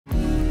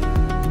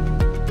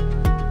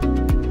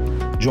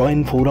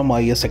Join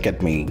ForumIAS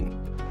Academy,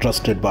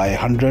 trusted by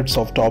hundreds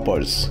of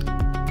toppers,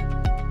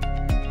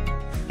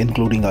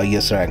 including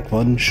IAS Rank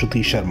 1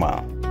 Shruti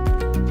Sharma.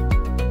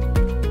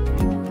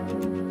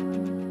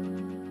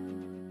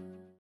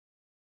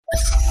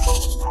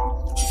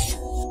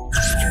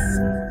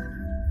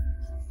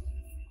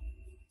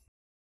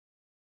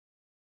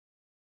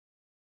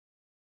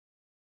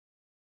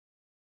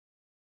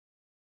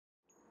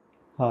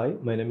 Hi,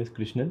 my name is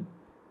Krishnan.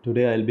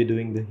 Today I'll be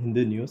doing the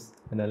Hindu news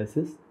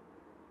analysis.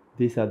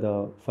 These are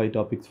the 5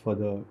 topics for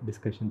the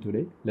discussion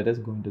today. Let us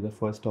go into the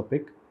first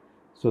topic.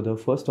 So the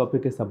first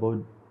topic is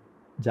about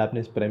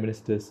Japanese Prime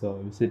Minister's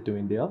visit to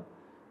India.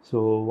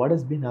 So what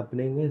has been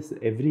happening is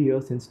every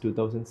year since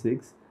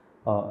 2006,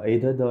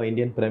 either the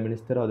Indian Prime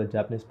Minister or the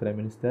Japanese Prime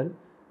Minister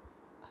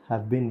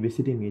have been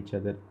visiting each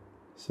other.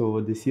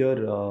 So this year,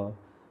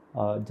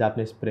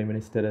 Japanese Prime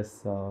Minister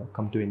has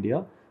come to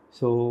India.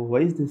 So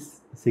why is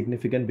this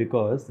significant?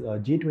 Because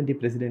G20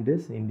 president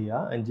is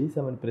India and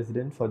G7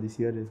 president for this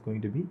year is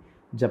going to be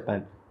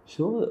Japan.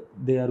 So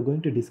they are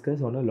going to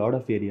discuss on a lot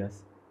of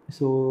areas.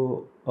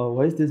 So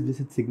why is this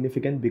visit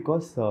significant?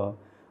 Because G7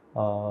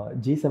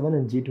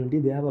 and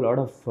G20, they have a lot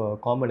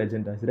of common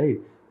agendas, right?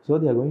 So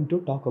they are going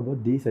to talk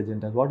about these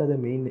agendas. What are the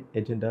main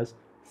agendas?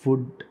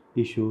 Food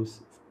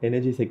issues,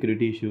 energy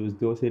security issues,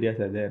 those areas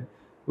are there.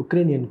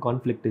 Ukrainian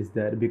conflict is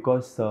there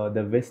because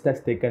the West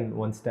has taken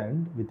one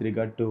stand with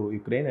regard to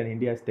Ukraine and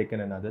India has taken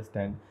another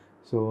stand.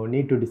 So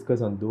need to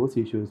discuss on those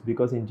issues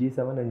because in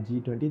G7 and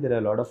G20 there are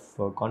a lot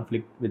of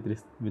conflict with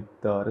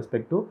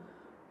respect to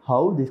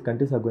how these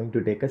countries are going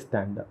to take a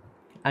stand.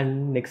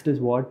 And next is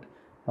what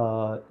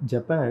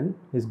Japan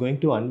is going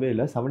to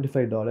unveil a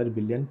 $75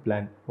 billion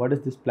plan. What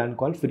is this plan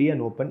called? Free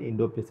and Open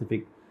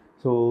Indo-Pacific.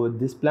 So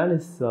this plan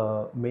is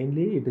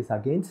mainly it is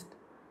against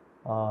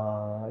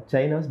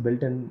China's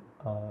Belt and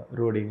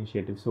Road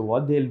Initiative. So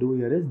what they'll do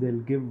here is they'll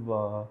give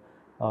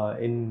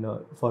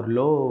for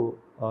low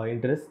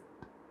interest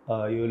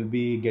you will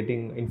be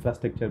getting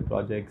infrastructure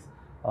projects,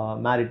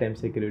 maritime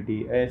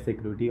security, air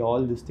security,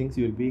 all these things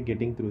you will be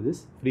getting through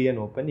this free and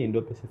open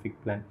Indo-Pacific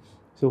plan.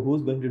 So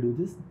who's going to do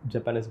this?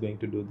 Japan is going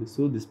to do this.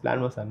 So this plan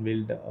was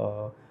unveiled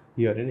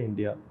here in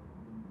India,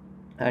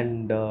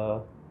 and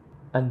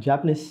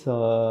Japanese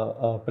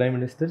Prime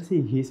Minister,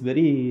 see, he's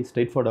very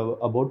straightforward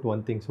about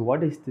one thing. So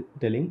what is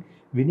telling?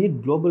 We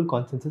need global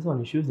consensus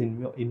on issues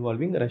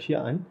involving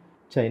Russia and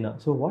China.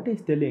 So what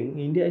he's telling,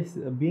 India is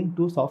being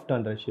too soft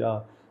on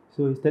Russia.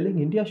 So he's telling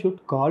India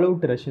should call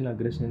out Russian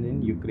aggression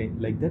in Ukraine.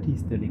 Like that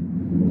he's telling.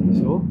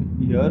 So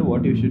here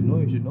what you should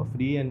know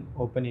free and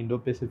open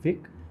Indo-Pacific.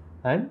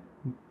 And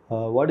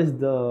what is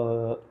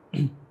the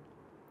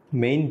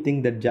main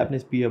thing that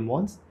Japanese PM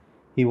wants?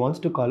 He wants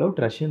to call out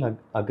Russian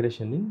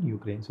aggression in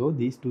Ukraine. So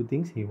these two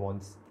things he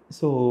wants.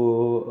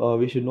 So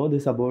we should know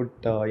this about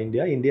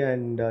India. India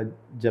and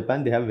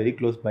Japan, they have very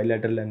close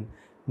bilateral and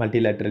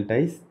multilateral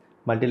ties.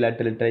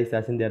 Multilateral ties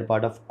as in they are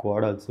part of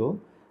Quad also.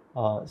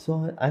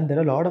 And there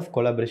are a lot of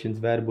collaborations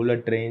where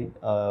bullet train,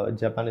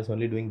 Japan is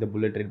only doing the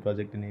bullet train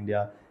project in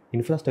India.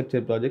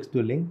 Infrastructure projects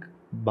to link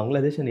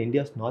Bangladesh and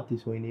India's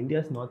northeast. So in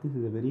India's northeast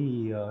is a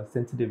very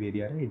sensitive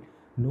area, right?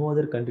 No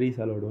other country is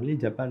allowed, only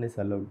Japan is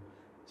allowed.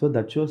 So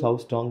that shows how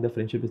strong the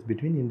friendship is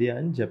between India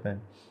and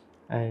Japan.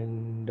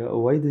 And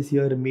why this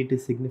year meet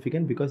is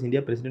significant? Because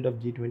India president of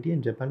G20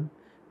 and Japan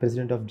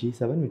president of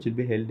G7, which will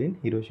be held in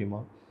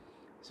Hiroshima.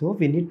 So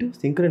we need to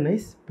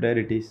synchronize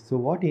priorities. So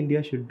what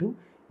India should do?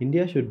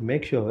 India should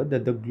make sure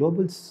that the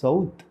global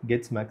south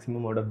gets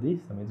maximum out of these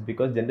summits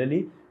because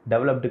generally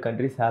developed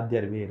countries have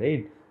their way,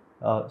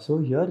 right? So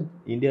here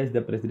India is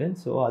the president.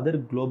 So other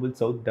global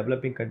south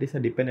developing countries are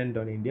dependent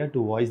on India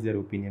to voice their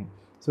opinion.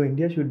 So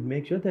India should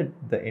make sure that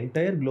the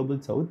entire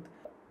global south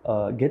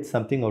gets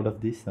something out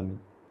of this summit.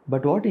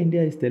 But what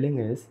India is telling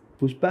is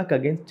pushback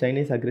against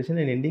Chinese aggression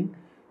and ending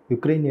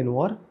Ukrainian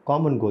war,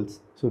 common goals.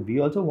 So we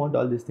also want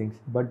all these things,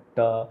 but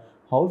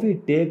how we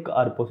take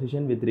our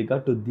position with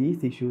regard to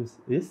these issues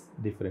is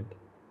different.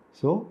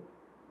 So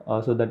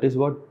that is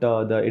what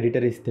the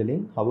editor is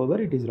telling.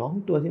 However, it is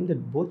wrong to assume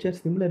that both are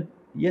similar.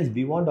 Yes,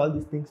 we want all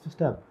these things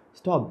to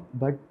stop,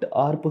 but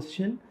our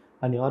position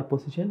and your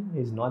position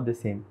is not the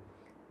same.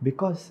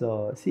 Because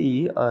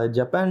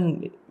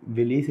Japan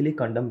will easily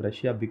condemn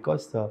Russia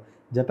because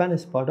Japan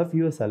is part of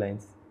US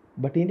alliance,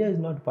 but India is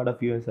not part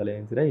of US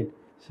alliance, right?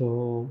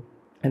 So,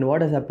 and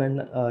what has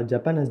happened?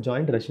 Japan has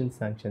joined Russian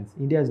sanctions.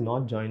 India has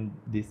not joined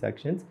these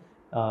sanctions.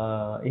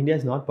 India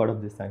is not part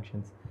of these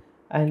sanctions.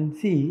 And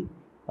see,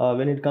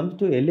 when it comes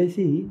to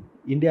LAC,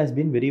 India has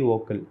been very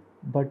vocal.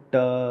 But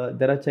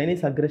there are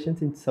Chinese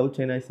aggressions in South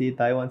China Sea,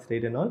 Taiwan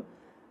Strait and all.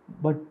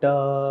 But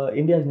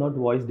India has not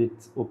voiced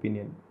its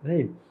opinion,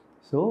 right?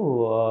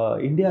 So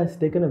India has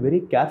taken a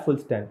very careful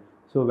stand.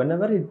 So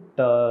whenever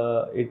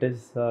it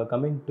is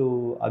coming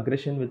to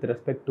aggression with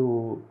respect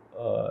to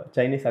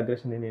Chinese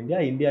aggression in India,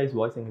 India is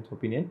voicing its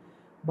opinion.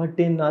 But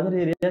in other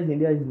areas,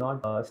 India is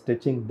not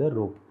stretching the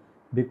rope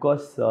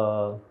because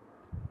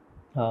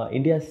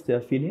India is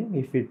feeling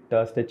if it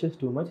stretches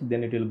too much,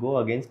 then it will go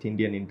against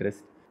Indian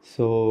interest.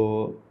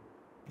 So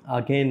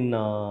Again,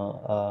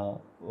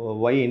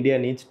 why India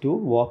needs to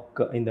walk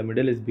in the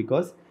middle is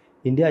because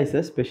India is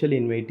a special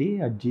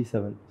invitee at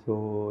G7.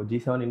 So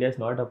G7, India is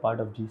not a part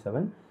of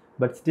G7,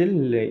 but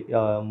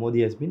still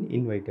Modi has been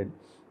invited.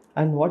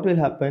 And what will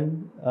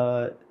happen?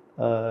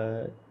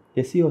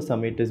 SEO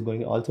summit is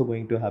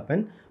going to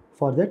happen.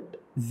 For that,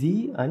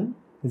 Xi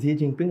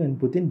Jinping and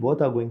Putin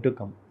both are going to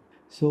come.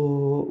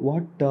 So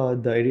what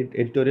the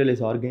editorial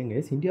is arguing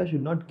is India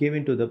should not give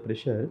in to the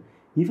pressure,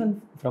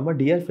 even from a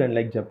dear friend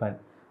like Japan.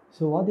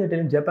 So what they are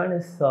telling, Japan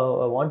is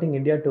wanting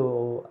India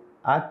to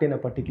act in a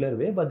particular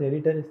way, but the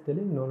editor is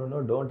telling, no, no,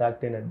 no, don't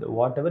act in it.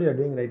 Whatever you are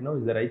doing right now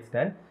is the right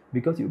stand,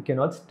 because you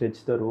cannot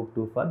stretch the rope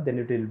too far. Then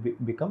it will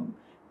become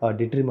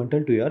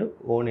detrimental to your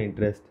own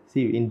interest.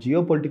 See, in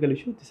geopolitical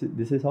issues,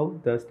 this is how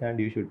the stand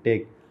you should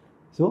take.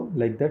 So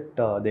like that,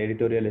 the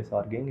editorial is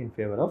arguing in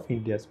favor of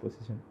India's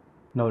position.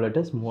 Now let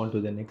us move on to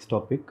the next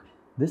topic.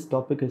 This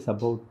topic is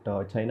about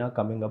China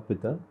coming up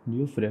with a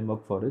new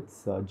framework for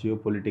its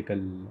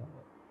geopolitical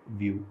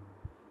view.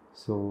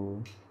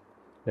 So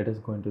let us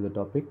go into the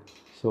topic.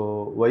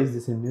 So why is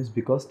this in news?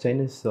 Because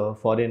China's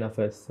foreign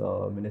affairs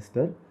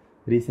minister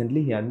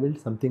recently he unveiled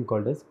something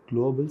called as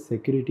Global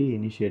Security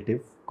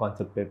Initiative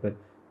concept paper.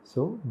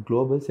 So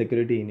Global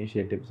Security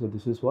Initiative. So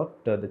this is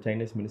what the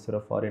Chinese Minister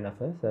of Foreign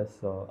Affairs has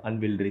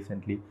unveiled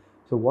recently.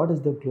 So what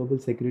does the Global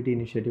Security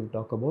Initiative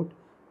talk about?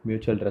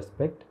 Mutual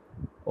respect,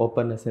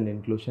 openness and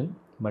inclusion,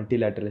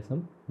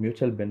 multilateralism,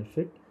 mutual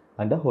benefit,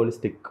 and a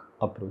holistic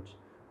approach.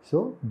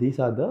 So these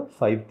are the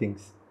 5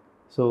 things.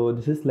 So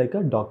this is like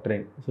a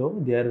doctrine. So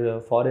their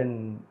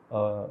foreign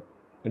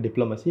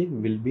diplomacy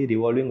will be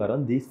revolving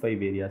around these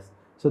 5 areas.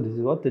 So this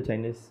is what the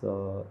Chinese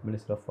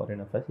Minister of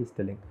Foreign Affairs is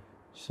telling.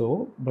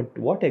 So, but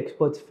what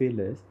experts feel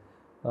is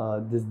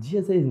this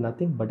GSA is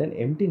nothing but an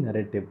empty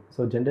narrative.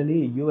 So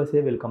generally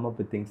USA will come up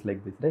with things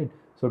like this, right?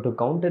 So to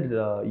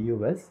counter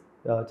US,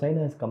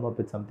 China has come up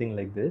with something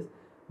like this.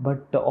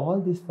 But all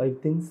these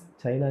 5 things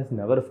China has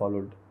never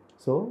followed.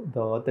 So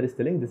the author is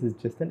telling this is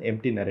just an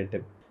empty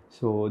narrative.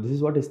 So this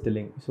is what is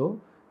telling.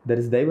 So there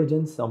is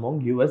divergence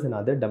among US and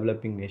other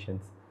developing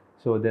nations.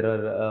 So there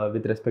are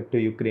with respect to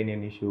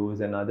Ukrainian issues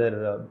and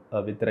other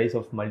with rise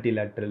of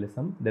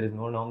multilateralism, there is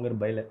no longer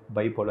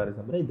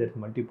bipolarism, right? There is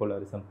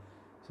multipolarism.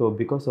 So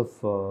because of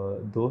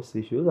those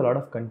issues, a lot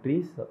of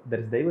countries there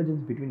is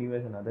divergence between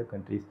US and other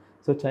countries.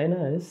 So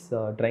China is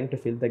trying to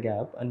fill the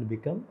gap and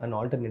become an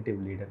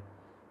alternative leader.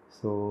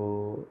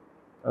 So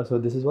so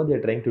this is what they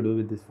are trying to do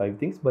with these 5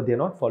 things, but they are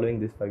not following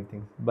these 5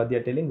 things. But they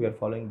are telling we are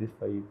following these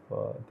 5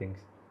 things.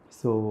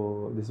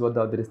 So this is what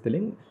the author is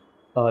telling.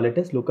 Let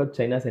us look at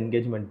China's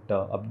engagement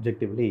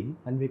objectively,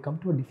 and we come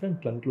to a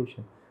different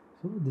conclusion.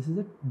 So this is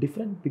a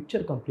different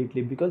picture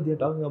completely, because they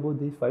are talking about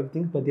these 5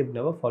 things, but they have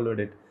never followed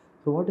it.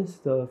 So what is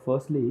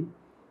firstly,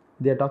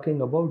 they are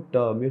talking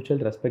about mutual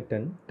respect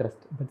and trust.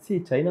 But see,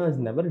 China has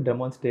never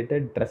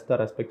demonstrated trust or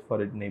respect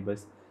for its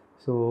neighbors.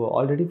 So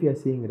already we are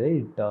seeing,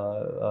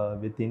 right,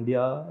 with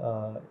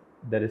India,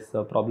 there is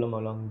a problem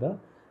along the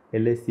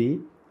LAC,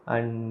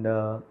 and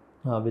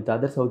with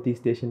other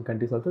Southeast Asian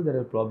countries also there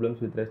are problems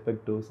with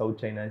respect to South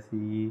China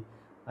Sea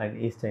and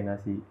East China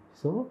Sea.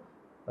 So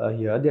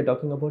here they are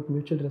talking about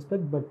mutual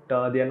respect, but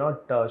they are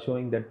not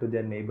showing that to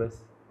their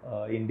neighbors,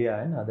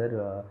 India and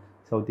other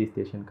Southeast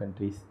Asian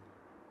countries.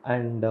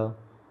 And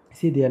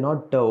see, they are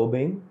not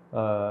obeying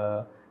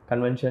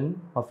convention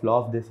of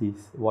law of the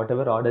seas.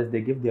 Whatever orders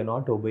they give, they are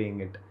not obeying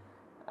it.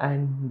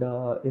 And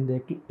in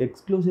the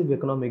exclusive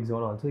economic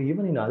zone also,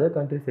 even in other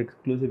countries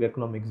exclusive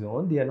economic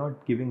zone, they are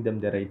not giving them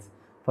the rights.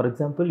 For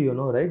example, you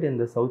know, right, in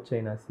the South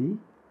China Sea,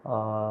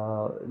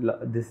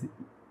 this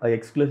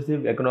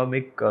exclusive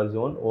economic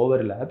zone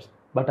overlaps,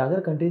 but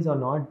other countries are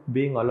not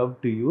being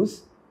allowed to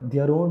use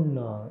their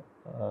own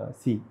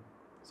sea.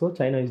 So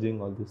China is doing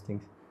all these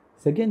things.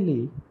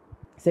 Second,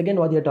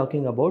 what they are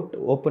talking about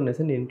openness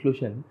and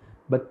inclusion,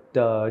 but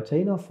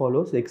China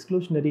follows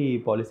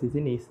exclusionary policies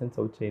in East and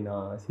South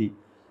China Sea.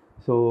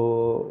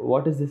 So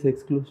what is this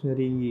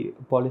exclusionary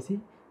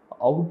policy?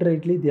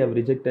 Outrightly, they have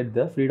rejected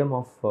the freedom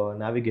of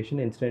navigation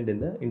instead in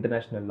the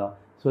international law.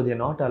 So they are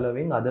not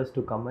allowing others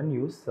to come and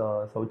use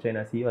South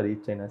China Sea or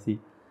East China Sea.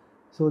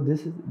 So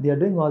they are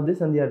doing all this,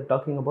 and they are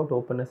talking about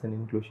openness and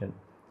inclusion.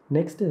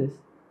 Next is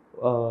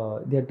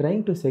they are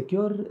trying to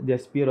secure their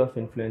sphere of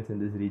influence in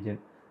this region.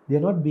 They are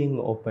not being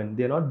open.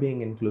 They are not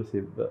being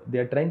inclusive. They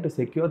are trying to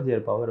secure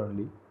their power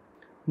only.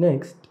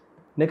 Next,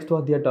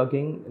 what they are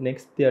talking.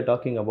 Next, they are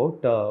talking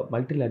about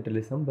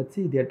multilateralism. But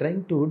see, they are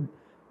trying to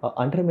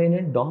undermine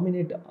and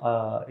dominate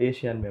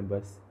Asian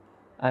members.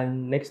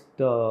 And next,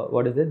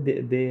 what is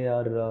it? They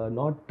are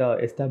not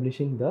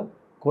establishing the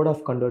code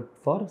of conduct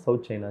for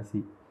South China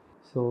Sea.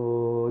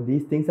 So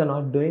these things are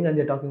not doing, and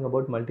they're talking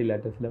about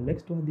multilateralism.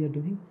 Next, what they are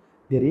doing?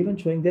 They're even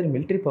showing their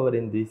military power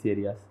in these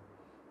areas.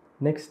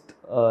 Next,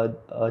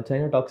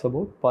 China talks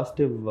about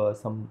positive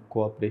some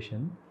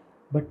cooperation,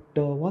 but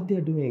what they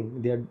are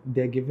doing,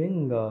 they are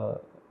giving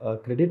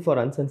credit for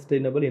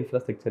unsustainable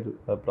infrastructure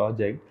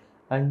project,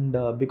 and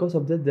because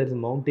of this, there is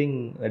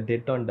mounting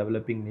debt on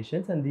developing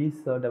nations, and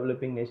these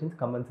developing nations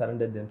come and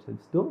surrender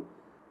themselves to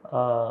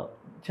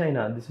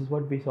China, this is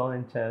what we saw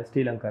in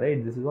Sri Lanka,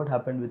 right? This is what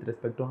happened with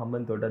respect to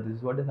Hambantota. This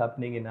is what is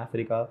happening in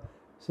Africa.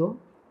 So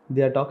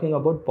they are talking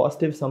about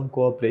positive some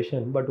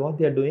cooperation, but what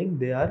they are doing,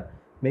 they are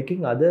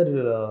making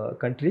other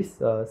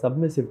countries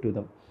submissive to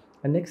them.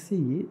 And next,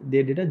 see,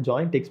 they did a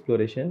joint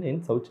exploration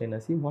in South China.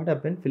 See what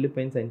happened,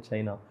 Philippines and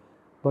China.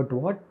 But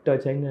what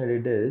China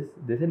did is,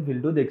 they said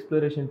we'll do the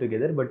exploration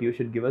together, but you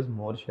should give us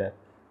more share.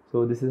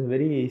 So this is a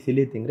very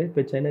silly thing, right?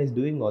 But China is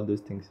doing all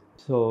those things.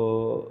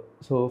 So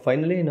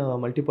finally, in a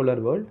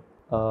multipolar world,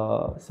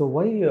 so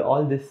why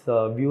all these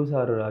views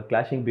are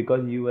clashing?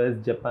 Because US,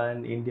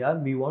 Japan, India,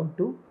 we want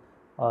to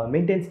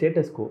maintain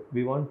status quo.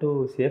 We want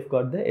to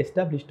safeguard the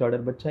established order,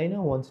 but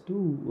China wants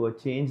to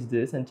change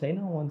this, and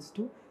China wants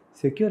to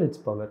secure its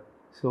power.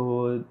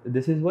 So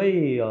this is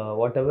why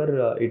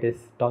whatever it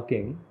is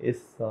talking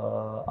is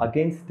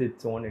against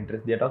its own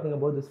interest. They are talking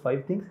about these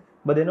 5 things,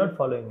 but they're not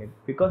following it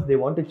because they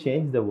want to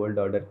change the world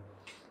order.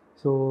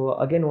 So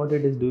again, what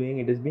it is doing,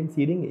 it has been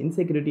seeding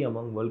insecurity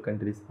among world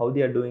countries. How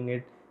they are doing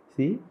it?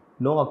 See,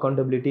 no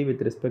accountability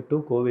with respect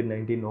to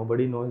COVID-19.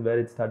 Nobody knows where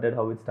it started,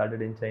 how it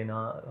started in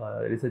China.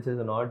 Researchers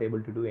are not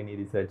able to do any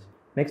research.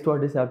 Next,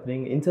 what is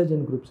happening?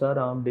 Insurgent groups are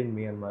armed in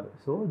Myanmar.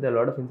 So there are a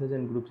lot of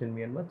insurgent groups in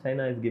Myanmar.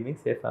 China is giving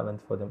safe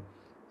havens for them.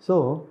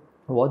 So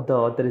what the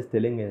author is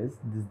telling is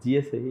this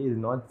GSA is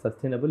not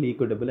sustainable,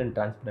 equitable, and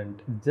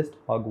transparent. It's just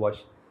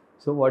hogwash.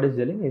 So what is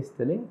telling is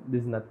telling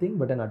this is nothing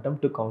but an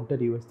attempt to counter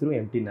US through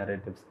empty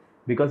narratives.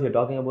 Because you're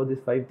talking about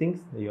these 5 things,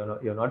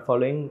 you're not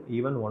following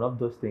even one of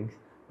those things.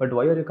 But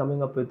why are you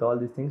coming up with all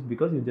these things?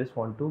 Because you just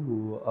want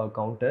to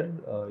counter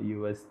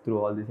US through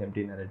all these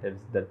empty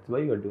narratives. That's why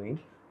you're doing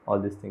all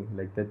these things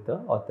like that. The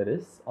author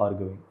is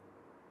arguing.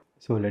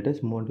 So let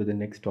us move on to the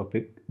next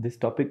topic. This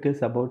topic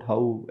is about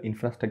how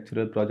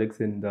infrastructural projects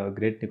in the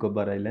Great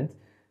Nicobar Islands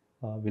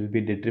will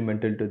be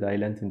detrimental to the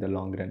islands in the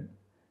long run.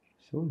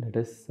 So let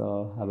us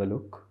have a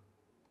look.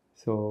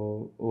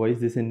 So why is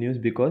this in news?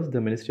 Because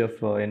the Ministry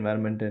of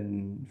Environment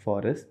and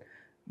Forest,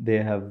 they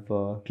have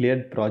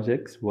cleared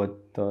projects worth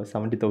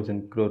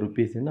 70,000 crore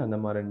rupees in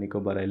Andaman and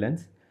Nicobar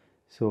Islands.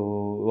 So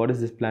what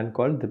is this plan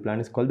called? The plan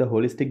is called the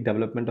Holistic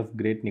Development of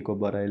Great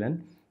Nicobar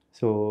Island.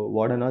 So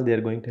what and all they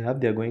are going to have?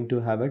 They are going to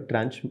have a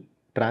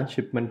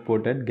transshipment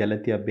port at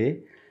Galathea Bay,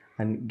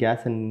 and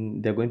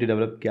they're going to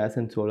develop gas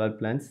and solar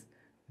plants,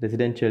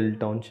 residential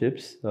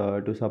townships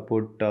to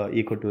support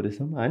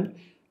ecotourism, and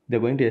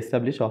they're going to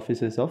establish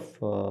offices of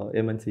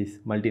MNCs,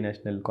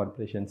 multinational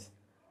corporations.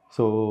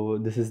 So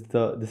this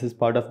is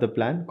part of the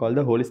plan called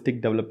the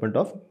Holistic Development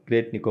of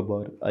Great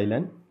Nicobar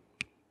Island.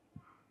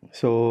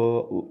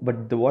 So,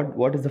 but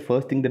what is the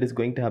first thing that is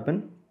going to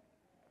happen?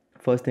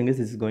 First thing is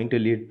this is going to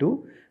lead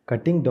to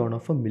cutting down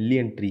of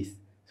 1,000,000 trees.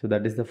 So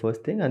that is the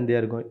first thing, and they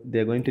are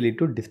going to lead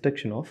to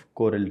destruction of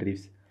coral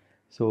reefs.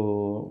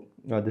 So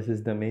this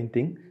is the main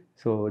thing.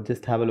 So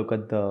just have a look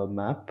at the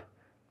map.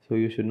 So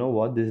you should know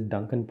what this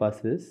Duncan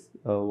Pass is,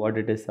 what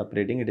it is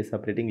separating. It is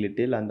separating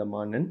Little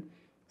Andaman and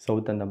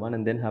South Andaman,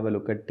 and then have a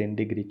look at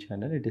 10-degree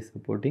channel. It is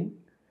supporting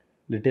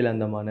Little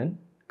Andaman and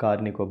Car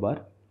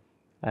Nicobar,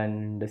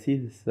 and see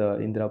this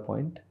Indra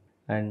Point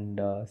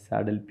and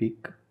Saddle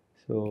Peak.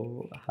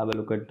 So have a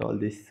look at all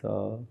these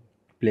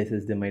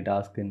places they might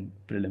ask in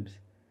prelims.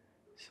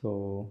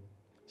 So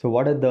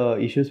what are the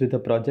issues with the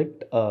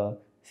project?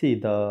 See,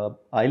 the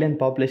island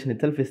population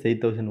itself is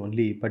 8,000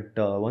 only, but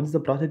once the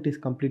project is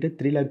completed,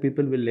 3 lakh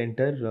people will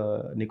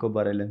enter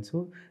Nicobar Island.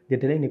 So they're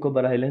telling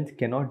Nicobar Islands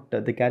cannot,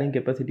 the carrying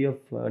capacity of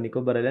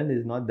Nicobar Island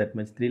is not that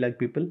much. 3 lakh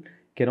people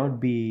cannot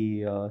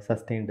be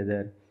sustained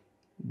there.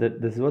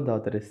 This is what the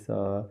author is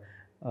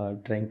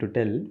trying to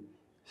tell.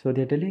 So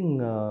they're telling,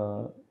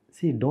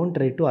 see, don't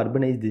try to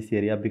urbanize this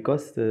area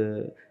because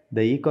the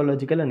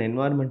ecological and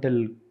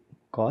environmental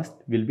cost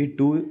will be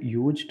too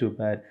huge to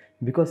bear.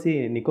 Because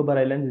see, Nicobar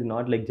Islands is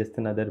not like just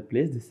another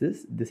place. This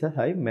is a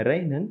high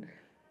marine and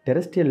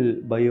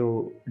terrestrial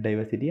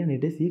biodiversity, and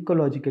it is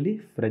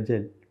ecologically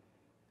fragile.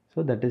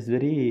 So that is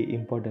very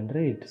important,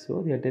 right?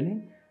 So they are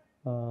telling,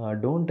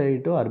 don't try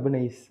to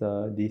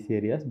urbanize these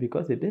areas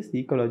because it is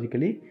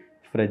ecologically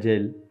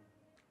fragile.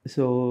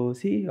 So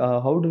see,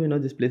 how do we know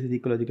this place is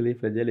ecologically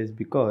fragile? Is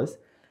because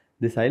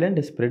this island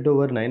is spread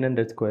over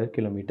 900 square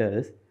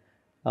kilometers,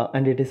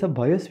 and it is a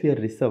biosphere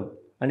reserve,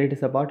 and it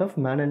is a part of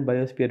Man and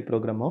Biosphere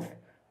Program of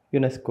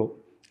UNESCO.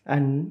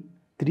 And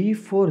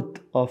 3/4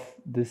 of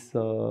this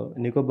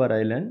Nicobar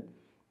Island,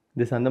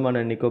 this Andaman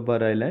and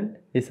Nicobar Island,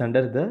 is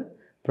under the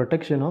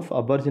protection of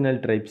Aboriginal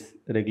tribes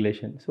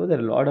regulation. So there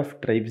are a lot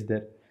of tribes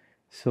there.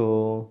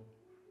 So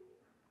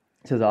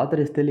the author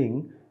is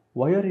telling,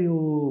 why do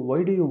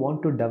you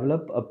want to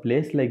develop a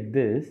place like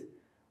this?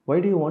 Why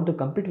do you want to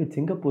compete with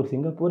Singapore?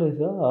 Singapore is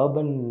a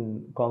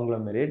urban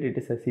conglomerate. It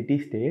is a city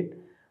state.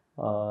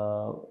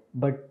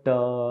 But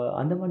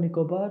Andaman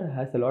Nicobar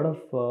has a lot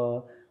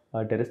of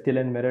terrestrial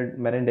and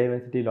marine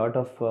diversity. Lot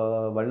of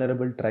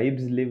vulnerable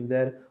tribes live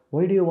there.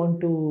 Why do you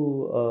want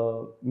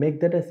to make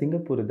that as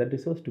Singapore? That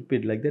is so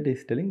stupid. Like that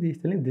he's telling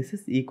this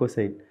is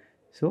ecocide.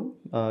 So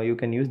you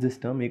can use this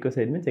term.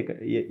 Ecocide means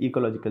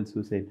ecological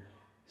suicide.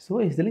 So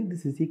he's telling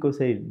this is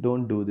ecocide,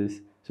 don't do this.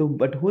 So,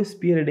 but who is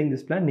spearheading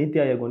this plan? Niti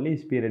Aayog only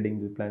is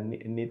spearheading this plan.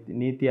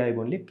 Niti Aayog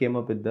only came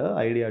up with the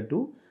idea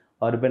to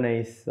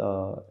urbanize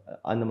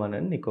Andaman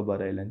and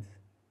Nicobar Islands.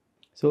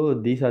 So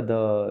these are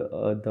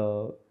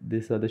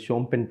the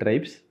Shompen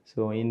tribes.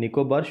 So in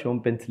Nicobar,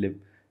 Shompens live.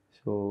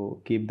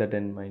 So keep that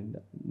in mind.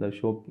 The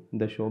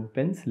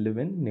Shompens live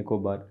in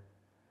Nicobar.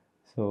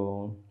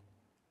 So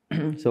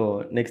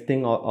so next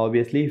thing,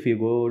 obviously, if you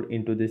go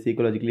into this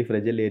ecologically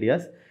fragile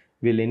areas,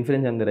 will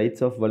infringe on the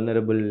rights of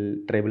vulnerable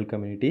tribal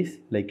communities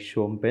like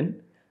Shompen.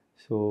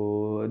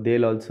 So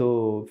they'll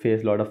also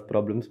face a lot of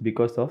problems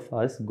because of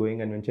us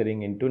going and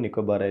venturing into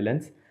Nicobar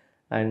Islands,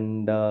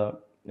 and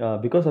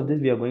because of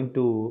this, we are going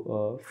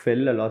to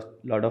fell a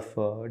lot of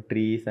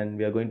trees, and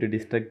we are going to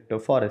destruct the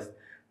forest.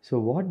 So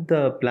what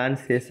the plan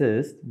says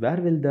is, where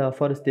will the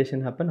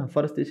afforestation happen?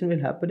 Afforestation will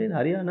happen in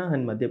Haryana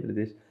and Madhya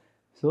Pradesh.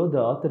 So the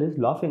author is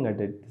laughing at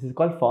it. This is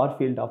called far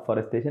field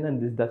afforestation, and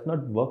this does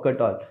not work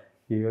at all.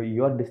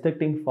 You are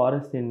destructing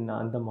forests in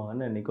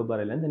Andaman and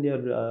Nicobar Islands, and you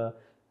are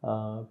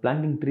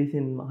planting trees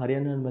in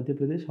Haryana and Madhya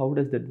Pradesh. How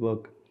does that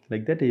work?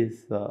 Like that he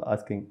is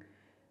asking.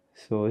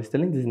 So he's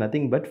telling this is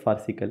nothing but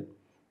farcical.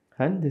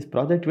 And this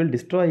project will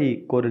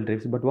destroy coral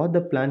reefs. But what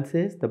the plan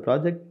says, the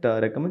project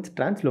recommends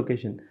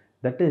translocation.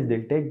 That is,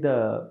 they'll take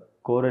the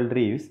coral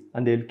reefs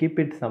and they'll keep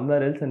it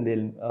somewhere else, and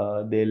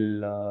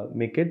they'll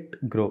make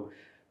it grow.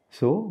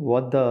 So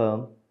what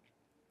the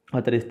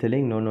author is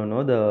telling, no,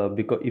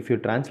 because if you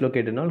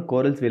translocate and all,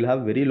 corals will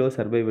have very low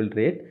survival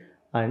rate,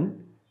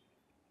 and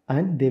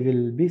they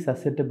will be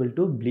susceptible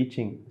to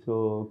bleaching.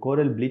 So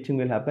coral bleaching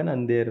will happen,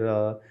 and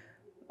their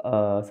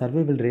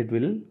survival rate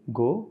will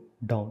go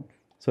down.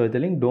 So it's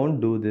telling don't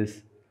do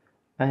this.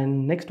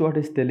 And next, what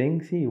is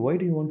telling, see, why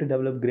do you want to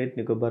develop Great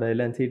Nicobar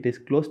Island? See, it is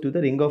close to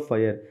the Ring of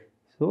Fire.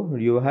 So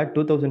you had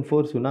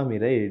 2004 tsunami,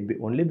 right?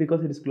 Only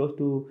because it is close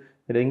to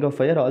the Ring of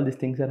Fire, all these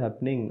things are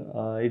happening.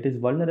 It is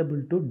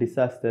vulnerable to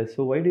disasters.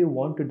 So why do you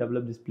want to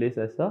develop this place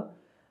as a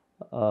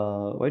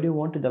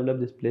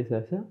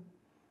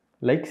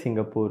like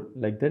Singapore,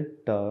 like that?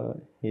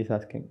 He is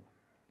asking.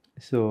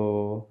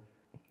 So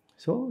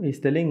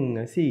he's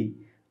telling, see,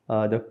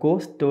 the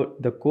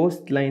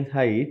coastline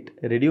height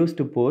reduced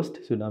to post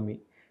tsunami,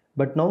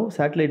 but now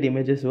satellite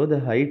images show the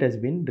height has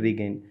been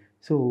regained.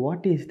 So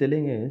what he's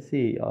telling is,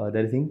 see,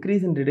 there is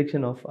increase in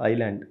reduction of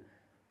island.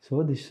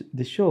 So this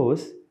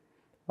shows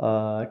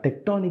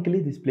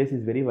tectonically this place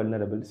is very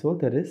vulnerable. So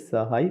there is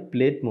high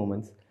plate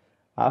movements.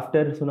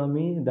 After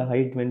tsunami, the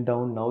height went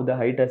down. Now the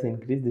height has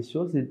increased. This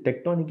shows it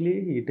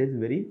tectonically it is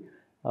very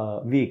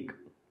weak.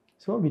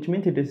 So which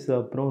means it is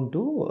prone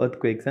to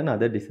earthquakes and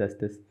other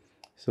disasters.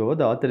 So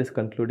the author is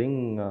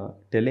concluding,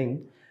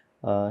 telling,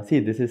 see,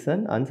 this is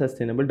an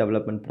unsustainable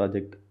development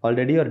project.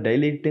 Already you are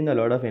diluting a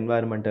lot of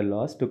environmental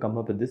laws to come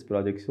up with this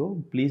project.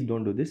 So please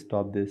don't do this.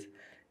 Stop this.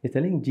 He's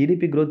telling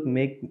GDP growth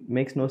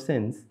makes no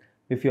sense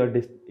if you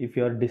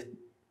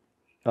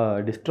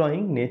are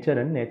destroying nature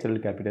and natural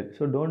capital.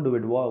 So don't do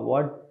it.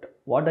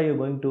 What are you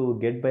going to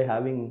get by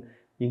having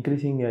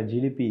increasing your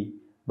GDP,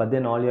 but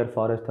then all your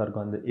forests are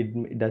gone?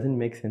 It doesn't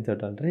make sense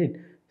at all, right?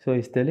 So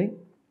he's telling,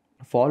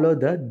 follow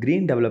the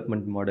green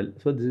development model.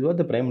 So this is what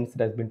the Prime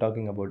Minister has been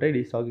talking about, right?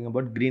 He's talking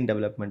about green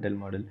developmental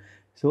model.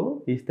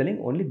 So he's telling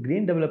only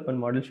green development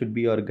model should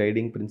be your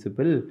guiding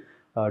principle.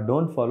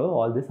 Don't follow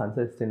all these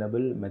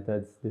unsustainable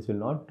methods. This will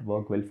not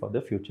work well for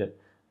the future.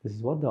 This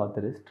is what the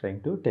author is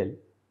trying to tell.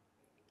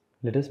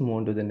 Let us move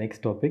on to the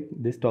next topic.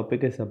 This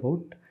topic is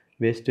about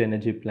waste to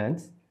energy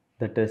plants,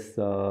 that is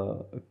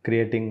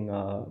creating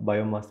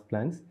biomass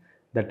plants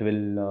that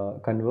will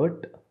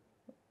convert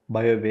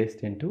bio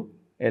waste into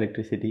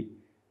electricity.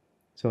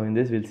 So in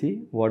this we'll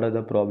see what are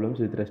the problems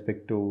with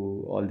respect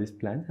to all these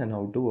plants and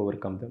how to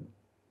overcome them.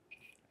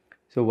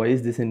 So why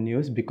is this in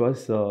news?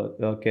 Because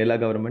the Kerala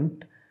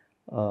government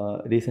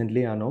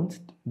recently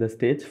announced the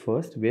state's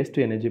first waste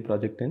to energy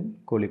project in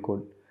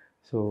Kozhikode.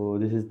 So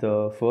this is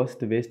the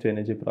first waste to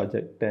energy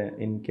project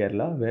in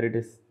Kerala. Where it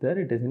is there,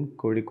 it is in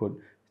Kozhikode.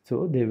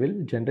 So they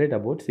will generate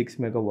about 6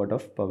 megawatt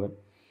of power.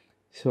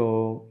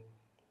 So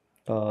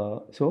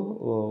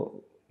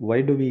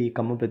why do we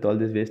come up with all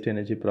these waste to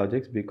energy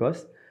projects?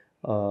 Because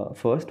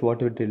first,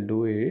 what it will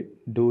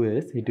do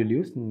is it will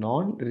use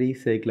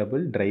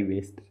non-recyclable dry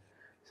waste.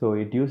 So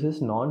it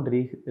uses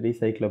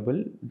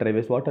non-recyclable dry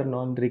waste. What are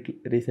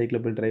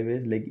non-recyclable dry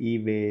waste? Like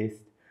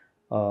e-waste,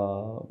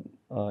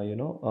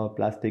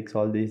 plastics.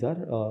 All these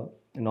are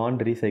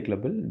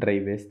non-recyclable dry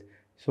waste.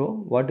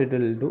 So what it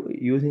will do,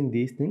 using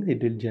these things,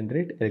 it will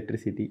generate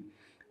electricity.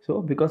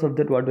 So because of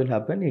that, what will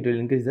happen? It will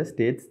increase the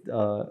state's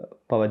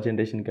power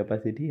generation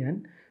capacity,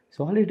 and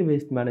solid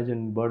waste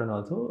management burden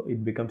also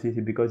it becomes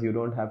easy because you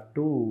don't have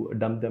to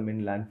dump them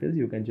in landfills.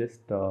 You can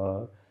just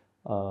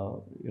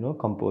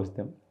compost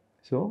them.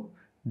 So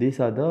these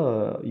are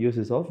the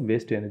uses of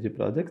waste to energy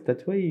projects.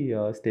 That's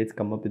why states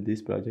come up with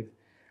these projects.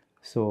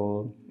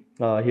 So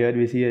here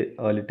we see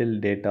a little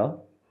data.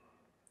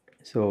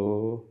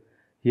 So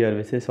here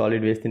we say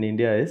solid waste in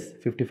India is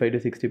 55 to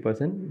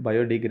 60%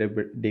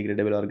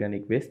 biodegradable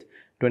organic waste,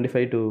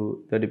 25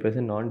 to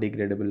 30%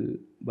 non-degradable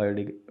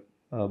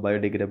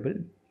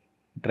biodegradable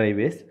dry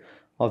waste.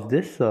 Of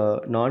this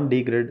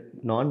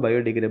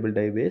non-biodegradable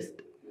dry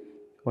waste,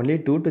 only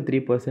 2 to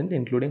 3%,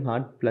 including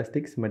hard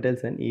plastics,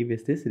 metals, and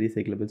e-waste, is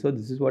recyclable. So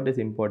this is what is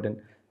important.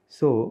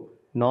 So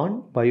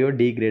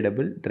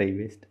non-biodegradable dry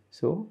waste.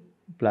 So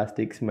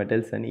plastics,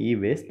 metals, and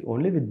e-waste.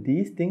 Only with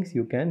these things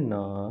you can.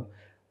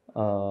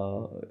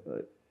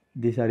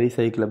 These are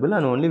recyclable,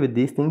 and only with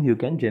these things you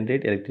can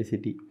generate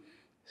electricity.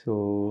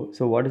 So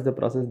what is the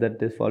process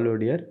that is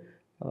followed here?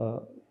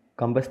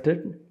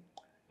 Combusted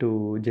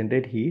to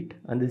generate heat,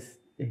 and this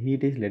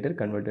heat is later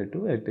converted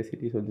to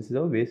electricity. So this is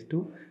how waste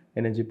to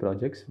energy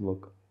projects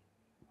work.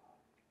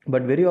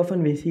 But very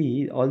often we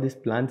see all these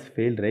plans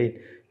fail, right?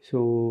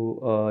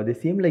 So they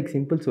seem like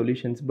simple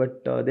solutions,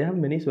 but they have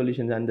many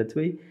solutions, and that's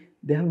why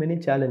they have many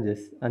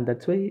challenges, and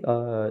that's why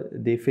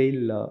they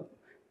fail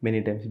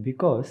many times.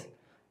 Because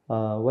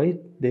why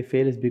they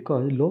fail is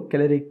because low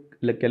calorific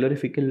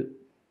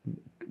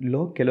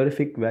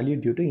value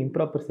due to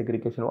improper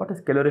segregation. What is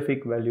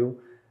calorific value?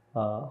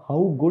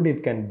 How good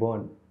it can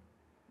burn.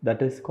 That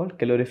is called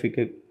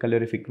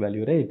calorific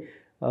value, right?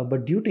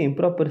 But due to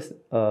improper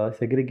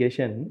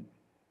segregation,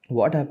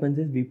 what happens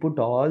is we put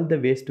all the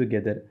waste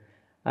together,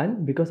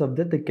 and because of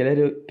that the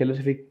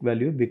calorific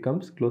value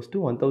becomes close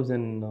to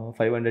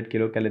 1500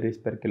 kilocalories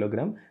per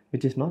kilogram,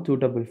 which is not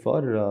suitable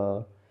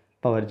for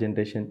power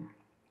generation.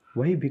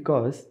 Why?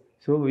 Because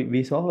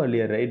we saw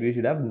earlier, right? We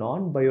should have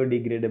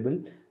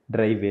non-biodegradable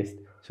dry waste.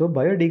 So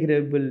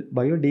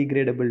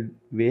biodegradable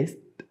waste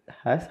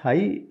has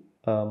high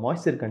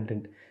moisture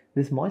content.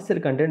 This moisture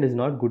content is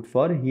not good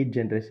for heat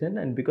generation,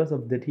 and because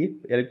of that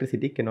heat,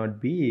 electricity cannot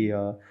be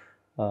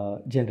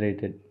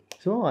generated.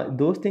 So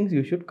those things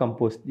you should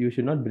compost. You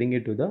should not bring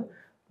it to the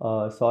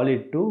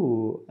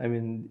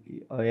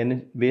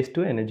waste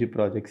to energy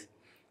projects.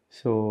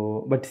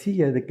 So, but see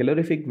here, the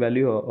calorific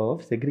value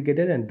of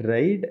segregated and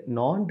dried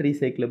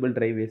non-recyclable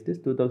dry waste is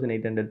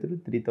 2800 to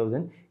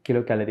 3000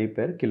 kilocalorie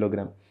per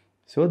kilogram.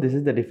 So this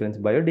is the difference.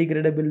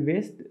 Biodegradable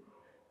waste,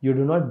 you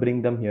do not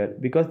bring them here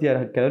because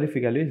their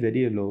calorific value is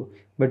very low.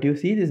 But you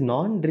see this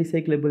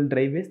non-recyclable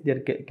dry waste, their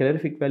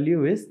calorific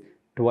value is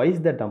twice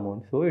that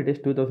amount. So it is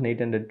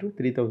 2800 to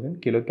 3000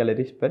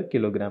 kilocalories per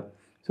kilogram.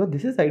 So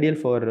this is ideal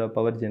for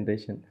power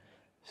generation.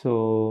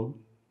 So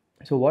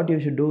what you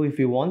should do if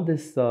you want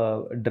this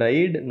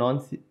dried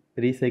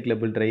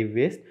non-recyclable dry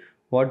waste,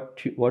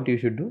 what you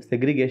should do?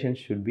 Segregation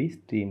should be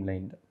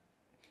streamlined.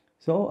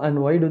 So,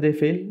 and why do they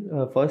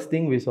fail? First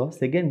thing we saw.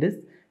 Second is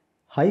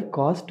high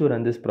cost to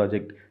run this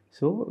project.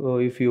 So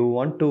if you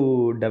want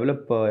to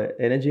develop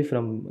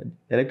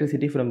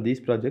electricity from these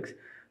projects,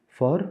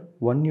 for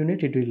 1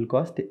 unit it will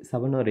cost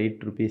 7 or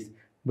 8 rupees.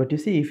 But you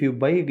see, if you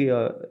buy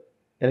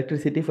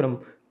electricity from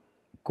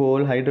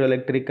coal,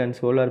 hydroelectric, and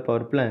solar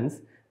power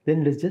plants,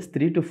 then it is just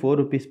 3 to 4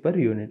 rupees per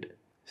unit.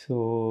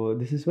 So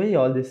this is why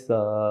all these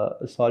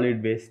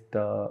solid waste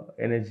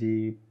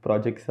energy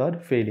projects are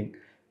failing.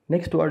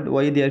 Next,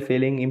 why they are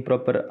failing?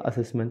 Improper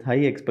assessment,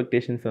 high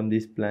expectations from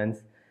these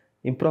plans,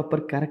 improper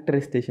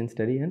characterization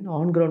study, and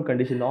on-ground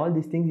condition. All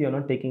these things you are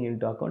not taking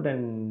into account,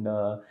 and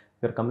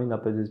you are coming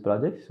up with this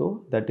project.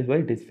 So that is why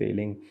it is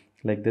failing.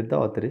 Like that, the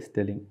author is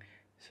telling.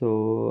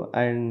 So,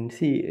 and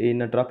see,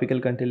 in a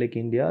tropical country like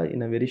India,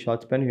 in a very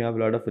short span, you have a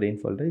lot of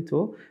rainfall, right?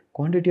 So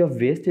quantity of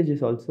wastage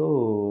is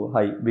also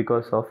high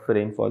because of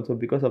rainfall. So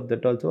because of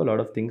that also, a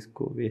lot of things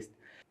go waste.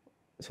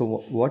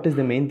 So what is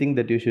the main thing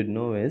that you should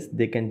know is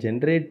they can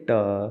generate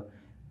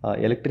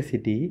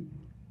electricity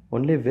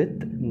only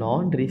with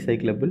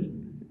non-recyclable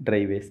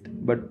dry waste.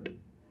 But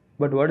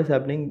what is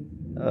happening?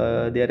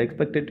 They are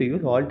expected to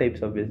use all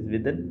types of waste.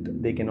 With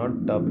that, they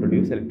cannot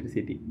produce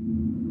electricity.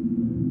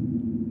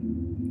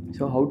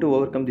 So how to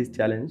overcome this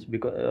challenge?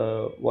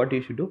 Because what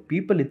you should do,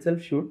 people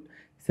itself should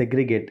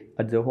segregate.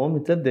 At the home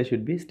itself, there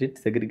should be strict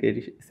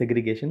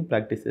segregation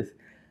practices.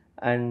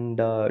 And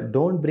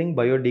don't bring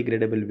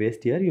biodegradable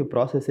waste here, you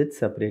process it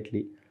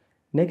separately.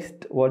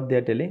 Next, what they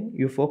are telling,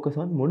 you focus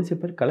on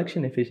municipal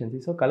collection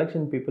efficiency. So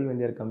collection people, when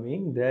they are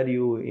coming, there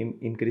you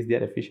increase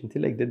their efficiency,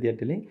 like that they are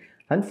telling.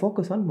 And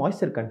focus on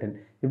moisture content.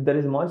 If there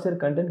is moisture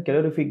content,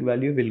 calorific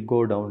value will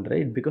go down,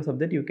 right? Because of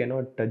that, you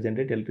cannot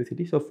generate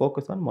electricity. So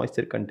focus on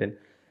moisture content.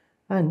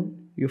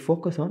 And you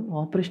focus on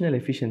operational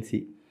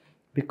efficiency,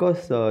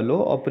 because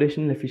low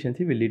operational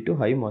efficiency will lead to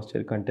high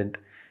moisture content.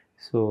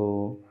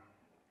 So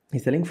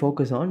he's telling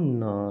focus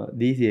on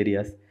these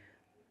areas.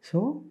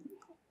 So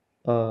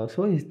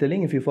he's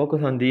telling if you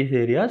focus on these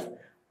areas,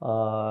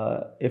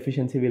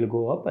 efficiency will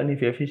go up, and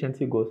if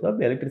efficiency goes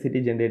up, electricity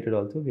generated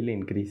also will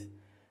increase.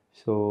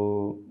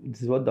 So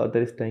this is what the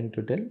author is trying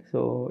to tell.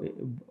 So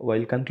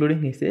while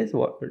concluding, he says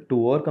to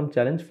overcome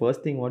challenge,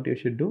 first thing what you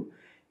should do,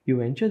 you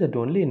ensure that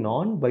only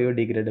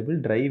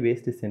non-biodegradable dry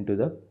waste is sent to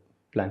the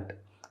plant.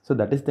 So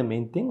that is the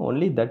main thing.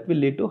 Only that will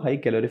lead to high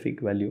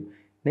calorific value.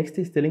 Next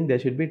is telling there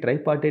should be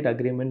tripartite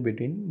agreement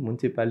between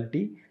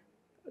municipality,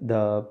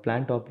 the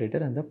plant operator,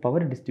 and the power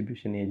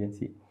distribution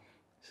agency.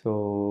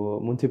 So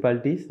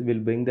municipalities will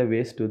bring the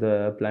waste to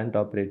the plant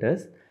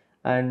operators,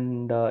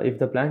 And if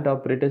the plant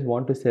operators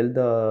want to sell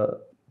the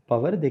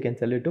power, they can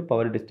sell it to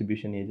power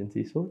distribution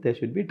agency. So there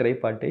should be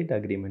tripartite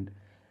agreement.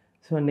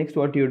 So next,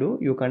 what you do,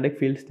 you conduct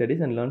field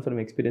studies and learn from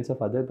experience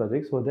of other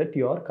projects so that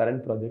your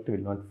current project will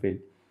not fail.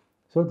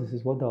 So this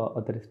is what the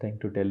author is trying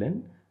to tell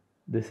in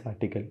this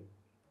article.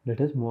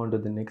 Let us move on to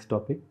the next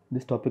topic.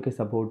 This topic is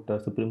about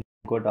Supreme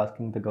Court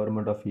asking the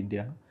government of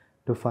India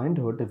to find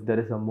out if there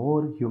is a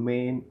more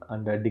humane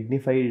and a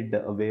dignified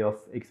way of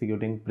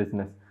executing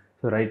prisoners.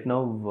 So right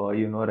now,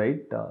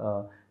 right?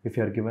 If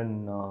you are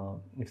given,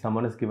 if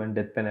someone is given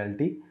death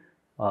penalty,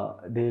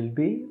 they will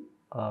be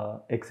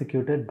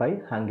executed by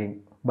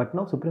hanging. But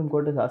now Supreme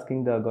Court is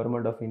asking the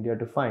government of India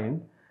to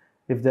find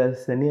if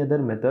there's any other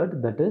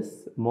method that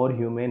is more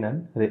humane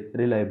and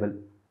reliable.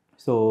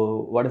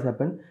 So what has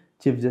happened?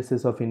 Chief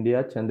Justice of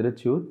India,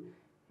 Chandrachud,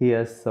 he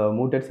has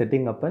mooted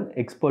setting up an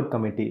expert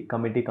committee.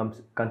 Committee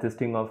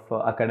consisting of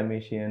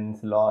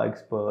academicians, law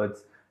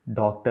experts,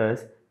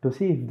 doctors, to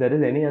see if there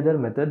is any other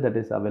method that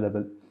is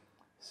available.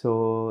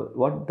 So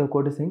what the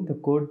court is saying? The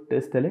court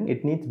is telling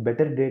it needs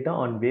better data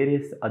on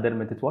various other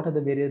methods. What are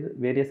the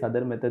various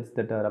other methods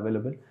that are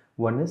available?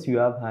 One is you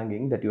have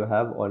hanging that you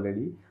have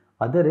already.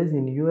 Other is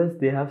in US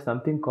they have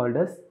something called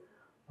as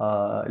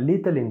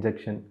lethal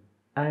injection,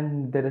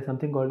 and there is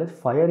something called as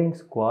firing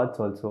squads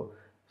also.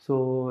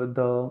 So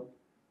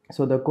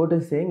the court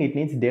is saying it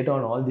needs data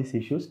on all these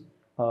issues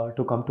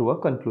to come to a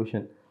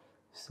conclusion.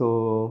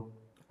 So,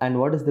 and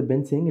what is the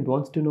bench saying? It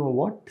wants to know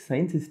what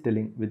science is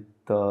telling with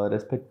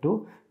respect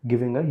to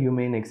giving a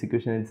humane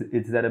execution.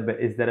 Is there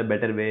a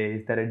better way?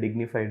 Is there a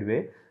dignified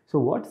way? So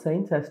what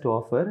science has to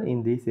offer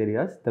in these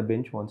areas, the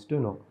bench wants to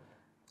know.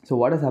 So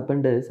what has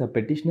happened is a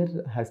petitioner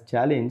has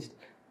challenged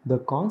the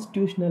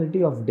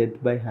constitutionality of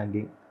death by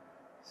hanging.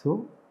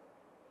 So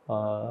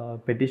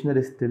petitioner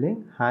is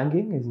telling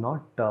hanging is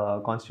not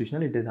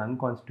constitutional, it is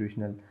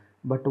unconstitutional.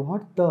 But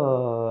what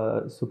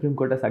the Supreme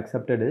Court has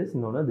accepted is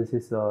no, this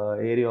is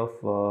area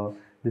of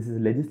this is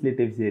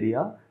legislative's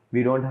area.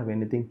 We don't have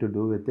anything to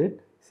do with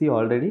it. See,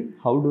 already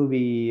how do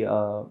we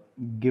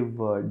give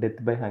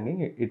death by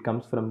hanging? It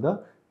comes from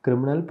the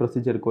Criminal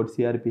Procedure Code,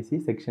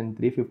 CRPC, section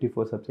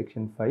 354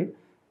 subsection 5.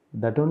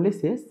 That only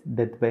says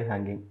death by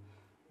hanging.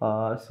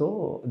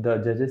 So the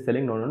judge is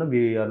telling no,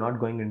 we are not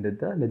going into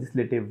the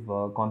legislative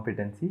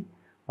competency.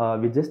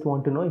 We just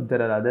want to know if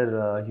there are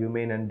other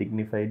humane and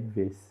dignified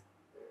ways.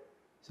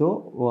 So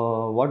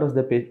what was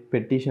the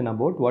petition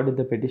about? What did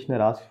the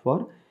petitioner ask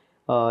for?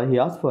 He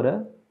asked for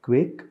a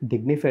quick,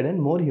 dignified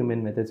and more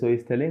humane method. So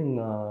he's telling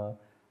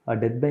a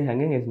death by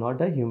hanging is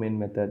not a humane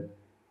method.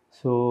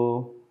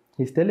 So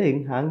he's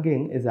telling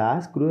hanging is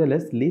as cruel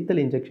as lethal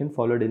injection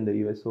followed in the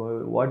US. So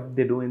what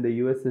they do in the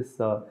US is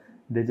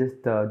they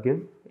just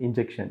give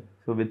injection.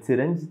 So with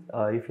syringe,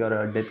 if you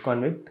are a death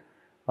convict,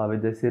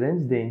 with the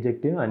syringe they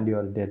inject you and you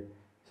are dead.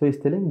 So he's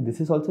telling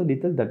this is also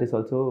lethal, that is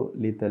also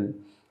lethal.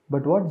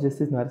 But what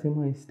Justice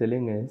Narasimha is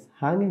telling is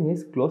hanging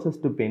is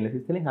closest to painless.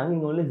 He's telling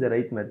hanging only is the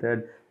right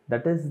method.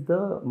 That is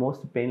the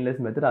most painless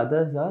method.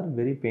 Others are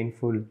very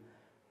painful.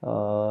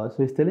 So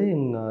he's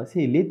telling,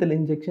 see, lethal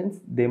injections,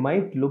 they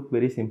might look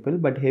very simple,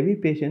 but heavy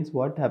patients,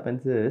 what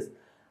happens is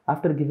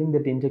after giving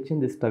that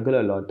injection, they struggle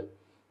a lot.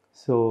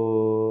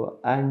 So,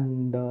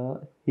 and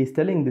he's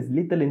telling these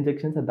lethal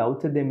injections at the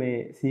outset, they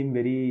may seem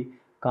very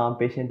calm,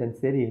 patient, and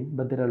serene,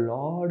 but there are a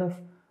lot of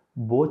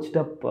botched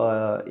up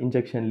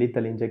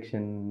lethal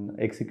injection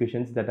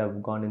executions that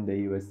have gone in the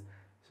US.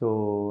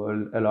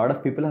 So, a lot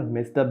of people have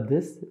messed up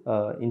this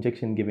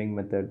injection giving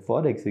method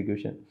for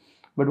execution.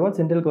 But what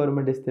central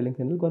government is telling?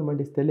 Central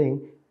government is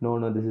telling,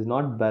 no, this is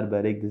not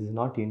barbaric, this is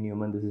not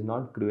inhuman, this is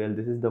not cruel,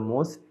 this is the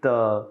most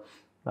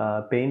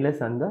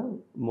painless and the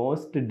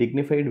most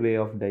dignified way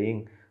of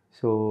dying.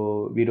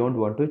 So we don't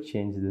want to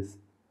change this.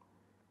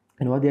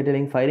 And what they are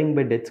telling, firing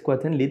by death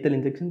squads and lethal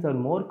injections are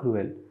more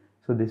cruel.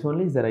 So this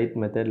only is the right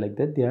method, like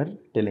that they are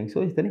telling.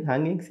 So he's telling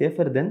hanging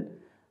safer than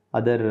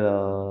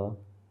other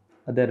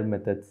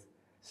methods.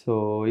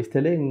 So he's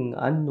telling,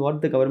 and what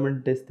the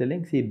government is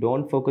telling, see,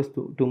 don't focus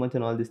too much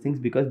on all these things,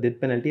 because death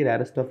penalty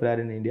rarest of rare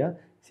in India.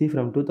 See,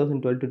 from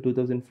 2012 to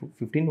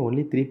 2015,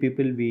 only 3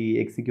 people we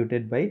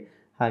executed by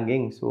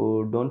hanging.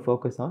 So don't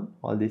focus on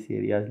all these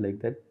areas,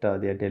 like that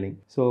they are telling.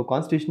 So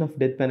constitution of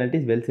death penalty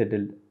is well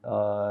settled.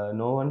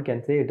 No one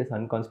can say it is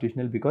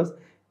unconstitutional, because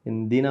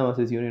in Dina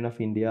versus Union of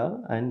India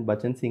and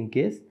Bachan Singh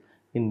case,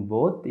 in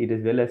both it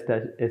is well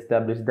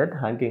established that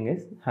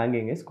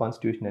hanging is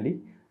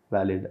constitutionally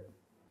valid.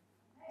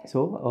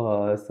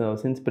 So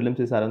since prelims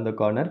is around the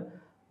corner,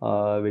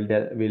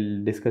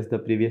 we'll discuss the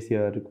previous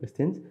year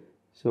questions.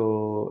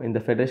 So in the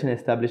federation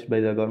established by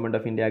the Government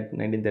of India Act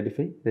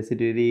 1935,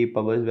 residuary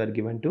powers were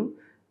given to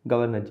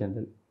Governor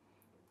General.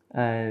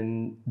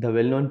 And the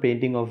well-known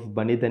painting of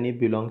Banidhani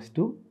belongs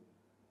to.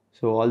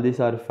 So all these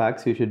are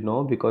facts you should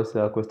know, because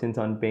questions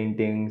on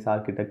paintings,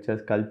 architecture,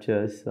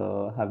 sculptures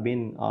have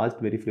been asked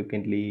very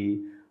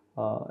frequently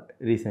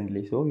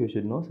recently. So you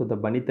should know. So the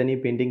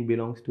Banidhani painting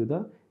belongs to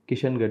the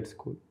Kishangarh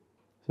school.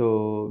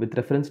 So, with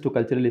reference to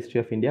cultural history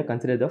of India,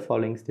 consider the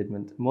following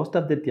statements. Most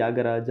of the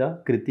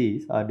Tyagaraja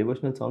Kritis are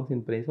devotional songs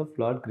in praise of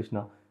Lord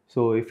Krishna.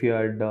 So, if you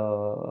had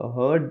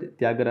heard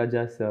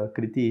Tyagaraja's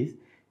Kritis,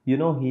 you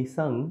know he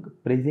sung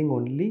praising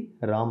only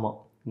Rama,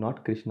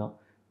 not Krishna.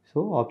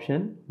 So,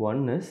 option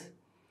one is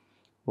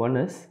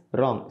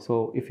wrong.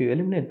 So, if you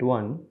eliminate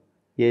one,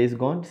 A is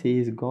gone, C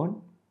is gone.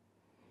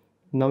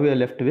 Now we are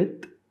left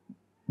with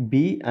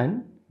B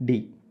and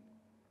D.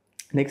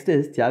 Next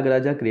is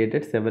Tyagaraja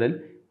created several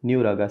new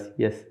ragas.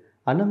 Yes.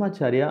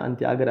 Annamacharya and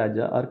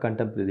Tyagaraja are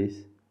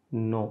contemporaries.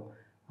 No.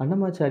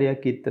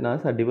 Annamacharya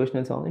Kirtanas are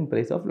devotional songs in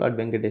praise of Lord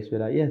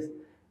Venkateswara. Yes.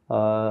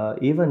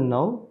 Even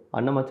now,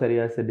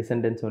 Annamacharya's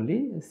descendants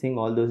only sing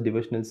all those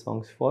devotional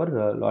songs for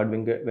Lord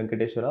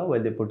Venkateswara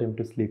while they put him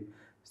to sleep.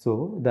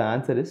 So the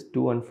answer is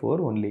 2 and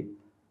 4 only.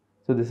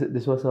 So this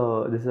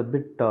is a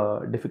bit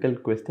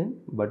difficult question,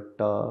 but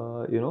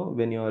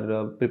when you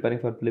are preparing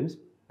for prelims,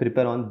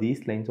 prepare on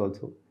these lines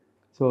also.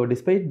 So,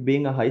 despite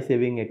being a high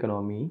saving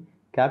economy,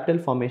 capital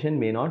formation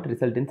may not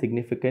result in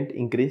significant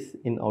increase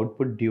in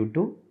output due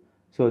to.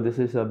 So, this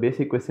is a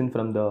basic question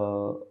from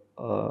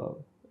the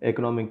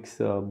economics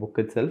book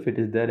itself. It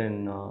is there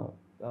in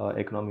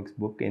economics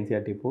book,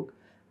 NCRT book.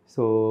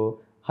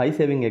 So, high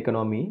saving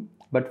economy,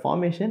 but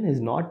formation is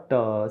not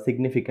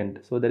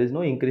significant. So, there is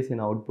no increase in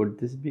output.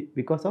 This is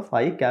because of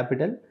high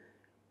capital.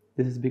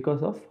 This is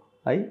because of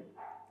high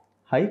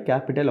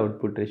capital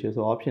output ratio.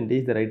 So option D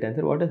is the right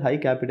answer. What is high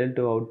capital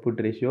to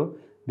output ratio?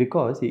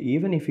 Because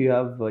even if you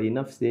have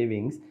enough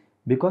savings,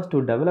 because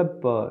to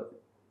develop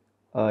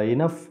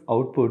enough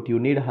output, you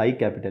need high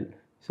capital.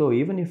 So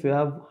even if you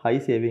have high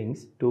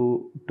savings,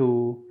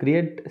 to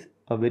create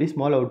a very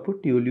small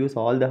output, you will use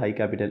all the high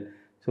capital.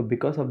 So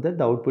because of that,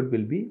 the output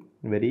will be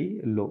very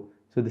low.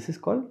 So this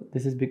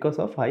is because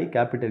of high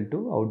capital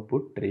to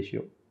output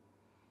ratio.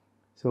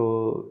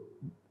 So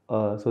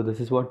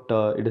this is what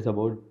it is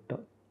about.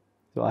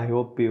 So I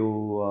hope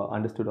you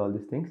understood all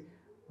these things.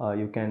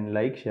 You can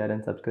like, share,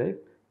 and subscribe.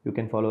 You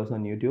can follow us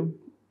on YouTube,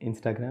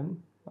 Instagram,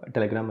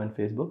 Telegram, and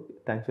Facebook.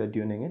 Thanks for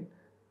tuning in.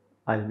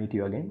 I'll meet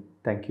you again.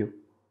 Thank you.